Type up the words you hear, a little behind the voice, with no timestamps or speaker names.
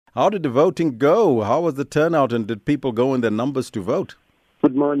How did the voting go? How was the turnout, and did people go in their numbers to vote?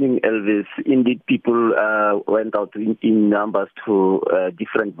 Good morning, Elvis. Indeed, people went out in numbers to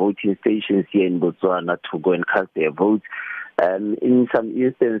different voting stations here in Botswana to go and cast their votes. In some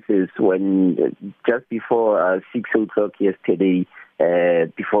instances, when just before 6 o'clock yesterday,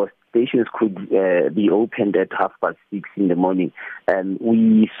 before stations could be opened at 6:30 in the morning,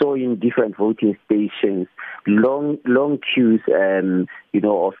 we saw in different voting stations long queues,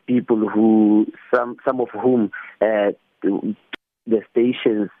 of people who some of whom the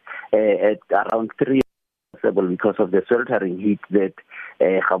stations at around 3 because of the sweltering heat that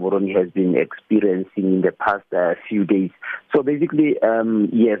Gaborone has been experiencing in the past few days. So basically,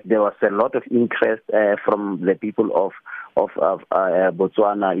 yes, there was a lot of interest from the people of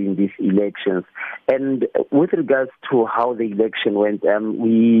Botswana in these elections. And with regards to how the election went,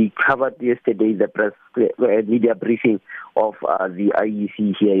 we covered yesterday the press media briefing of the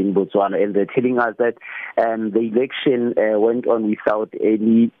IEC here in Botswana, and they're telling us that the election went on without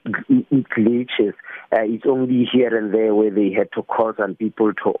any glitches. It's only here and there where they had to call some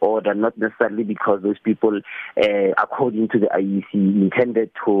people to order, not necessarily because those people, according to the IEC,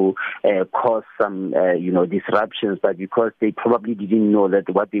 intended to cause some, disruptions, but because they probably didn't know that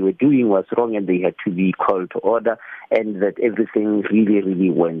what they were doing was wrong and they had to be called to order, and that everything really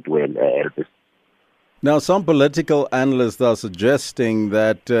went well, Elvis. Now, some political analysts are suggesting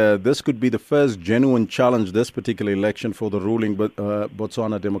that this could be the first genuine challenge this particular election for the ruling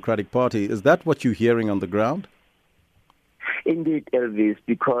Botswana Democratic Party. Is that what you're hearing on the ground? Indeed, Elvis,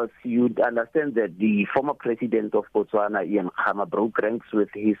 because you'd understand that the former president of Botswana, Ian Khama, broke ranks with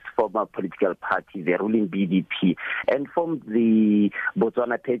his former political party, the ruling BDP, and formed the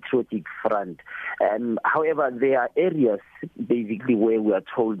Botswana Patriotic Front. However, there are areas basically where we are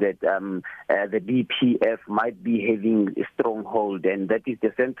told that the BPF might be having a stronghold, and that is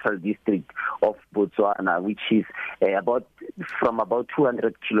the central district of Botswana, which is from about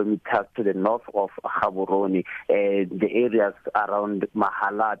 200 kilometers to the north of Gaborone, the areas around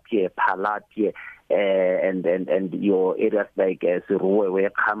Mahalatye, Palatye, and your areas like Seruwe, where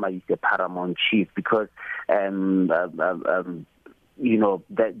Khama is the paramount chief, because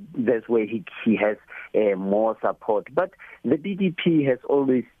that's where he has more support. But the BDP has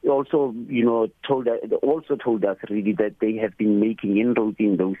also told us really that they have been making inroads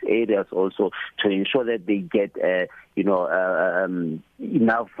in those areas also to ensure that they get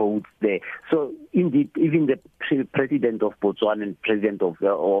enough votes there. So indeed, even the president of Botswana and president of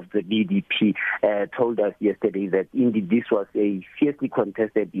the BDP told us yesterday that indeed this was a fiercely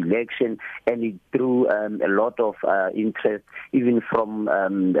contested election, and it drew a lot of interest even from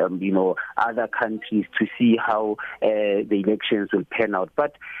other countries to see how the elections will pan out.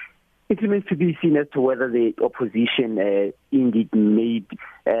 But it remains to be seen as to whether the opposition indeed made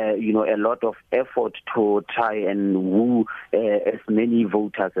a lot of effort to try and woo as many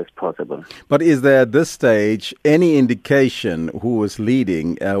voters as possible. But is there at this stage any indication who is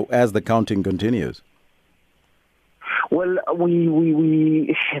leading as the counting continues? Well,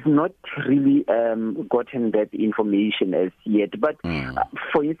 we have not really gotten that information as yet. But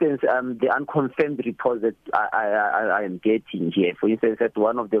for instance, the unconfirmed reports that I am getting here, for instance, at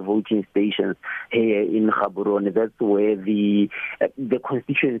one of the voting stations here in Gaborone, that's where the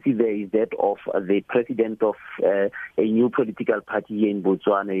constituency there is that of the president of a new political party here in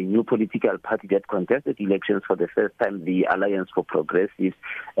Botswana, a new political party that contested elections for the first time, the Alliance for Progressives,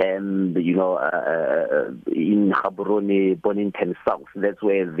 in Gaborone, Bonington South. That's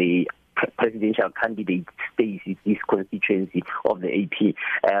where the presidential candidate stays, his constituency of the AP.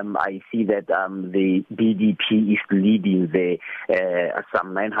 I see that the BDP is leading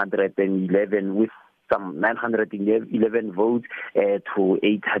some 911 with some 911 votes to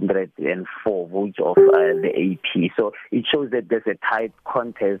 804 votes of the AP. So it shows that there's a tight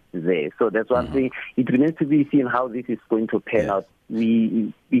contest there. So that's one thing. It remains to be seen how this is going to pan out.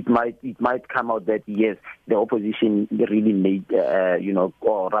 It might come out that yes, the opposition really made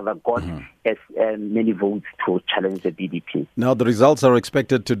or rather got as many votes to challenge the BDP. Now the results are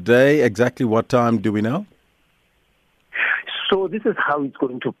expected today. Exactly what time do we know? So this is how it's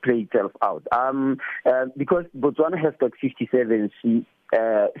going to play itself out. Because Botswana has got 57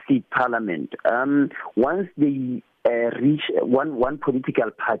 seat parliament. Once they reach one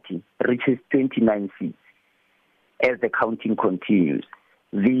political party reaches 29 seats, as the counting continues,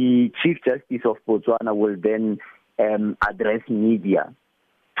 the Chief Justice of Botswana will then address media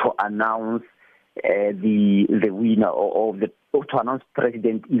to announce the winner to announce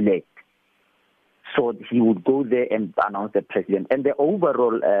president-elect. So he would go there and announce the president. And the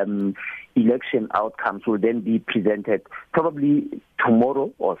overall election outcomes will then be presented probably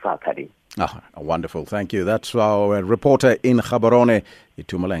tomorrow or Saturday. Wonderful. Thank you. That's our reporter in Gaborone,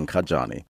 Itumeleng Khajani.